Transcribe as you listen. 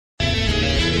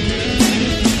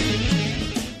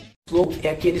flow é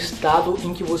aquele estado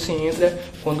em que você entra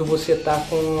quando você está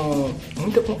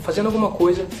fazendo alguma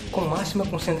coisa com máxima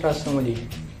concentração ali.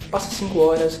 Passa 5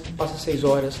 horas, passa 6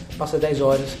 horas, passa 10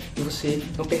 horas e você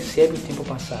não percebe o tempo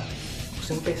passar.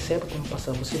 Você não percebe o tempo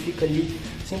passar, você fica ali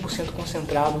 100%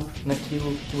 concentrado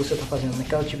naquilo que você está fazendo,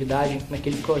 naquela atividade,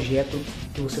 naquele projeto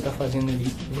que você está fazendo ali,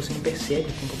 e você não percebe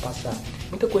o tempo passar.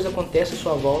 Muita coisa acontece à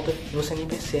sua volta e você nem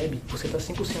percebe, você está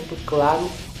 100% claro,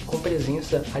 com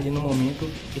presença ali no momento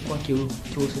e com aquilo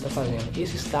que você está fazendo.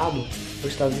 Esse estado é o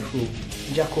estado de flow.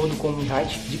 De acordo com o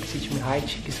Dixit,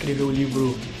 que escreveu o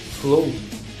livro Flow,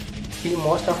 ele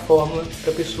mostra a fórmula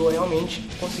para a pessoa realmente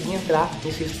conseguir entrar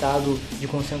nesse estado de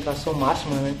concentração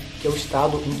máxima, né? Que é o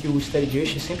estado em que o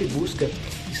strategist sempre busca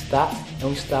estar. É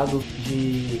um estado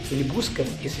ele busca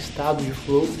esse estado de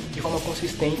flow de forma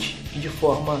consistente e de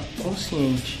forma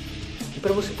consciente. E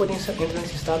para você poder entrar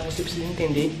nesse estado, você precisa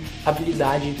entender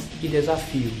habilidade e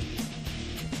desafio.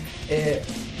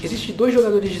 Existem 2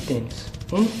 jogadores de tênis.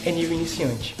 Um é nível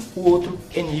iniciante, o outro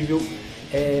é nível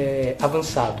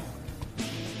avançado.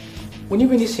 O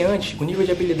nível iniciante, o nível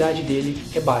de habilidade dele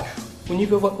é baixo.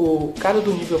 O cara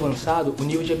do nível avançado, o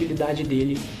nível de habilidade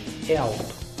dele é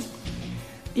alto.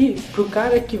 E pro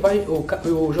cara que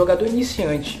o jogador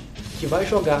iniciante que vai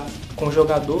jogar com o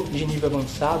jogador de nível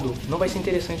avançado, não vai ser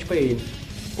interessante para ele.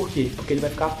 Por quê? Porque ele vai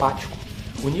ficar apático.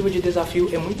 O nível de desafio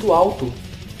é muito alto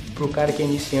pro cara que é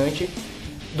iniciante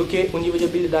do que o nível de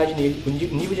habilidade dele. O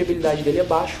nível de habilidade dele é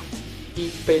baixo. E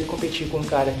para ele competir com um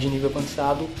cara de nível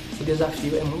avançado, o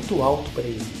desafio é muito alto para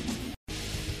ele.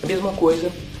 A mesma coisa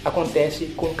acontece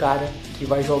com o cara que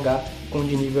vai jogar com o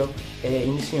de nível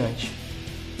iniciante.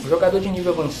 O jogador de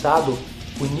nível avançado,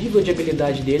 o nível de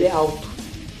habilidade dele é alto,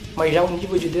 mas já o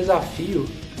nível de desafio,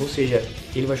 ou seja,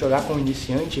 ele vai jogar com o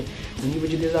iniciante, o nível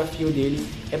de desafio dele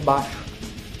é baixo.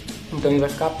 Então ele vai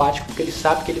ficar apático porque ele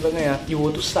sabe que ele vai ganhar e o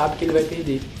outro sabe que ele vai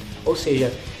perder. Ou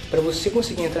seja, para você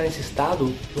conseguir entrar nesse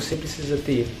estado, você precisa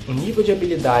ter um nível de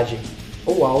habilidade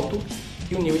ou alto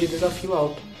e um nível de desafio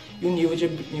alto. E um nível de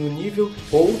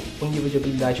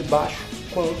habilidade baixo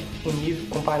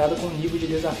comparado com um nível de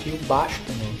desafio baixo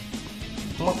também.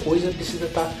 Uma coisa precisa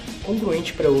estar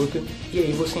congruente para a outra e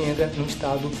aí você entra num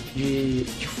estado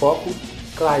de foco,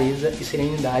 clareza e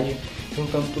serenidade.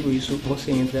 Juntando tudo isso,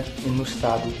 você entra no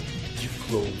estado de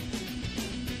flow.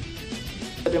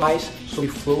 Saber mais sobre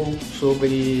flow,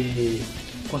 sobre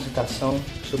concentração,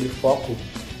 sobre foco,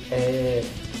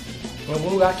 em algum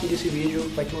lugar aqui desse vídeo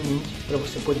vai ter um link para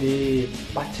você poder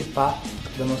participar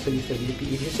da nossa lista VIP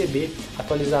e receber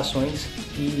atualizações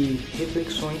e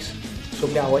reflexões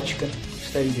sobre a ótica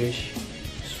strategist,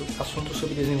 assunto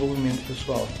sobre desenvolvimento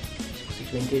pessoal. Se você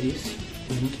tiver interesse,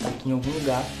 o link está aqui em algum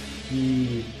lugar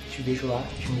e te vejo lá,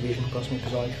 me vejo no próximo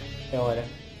episódio. É hora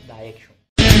da action.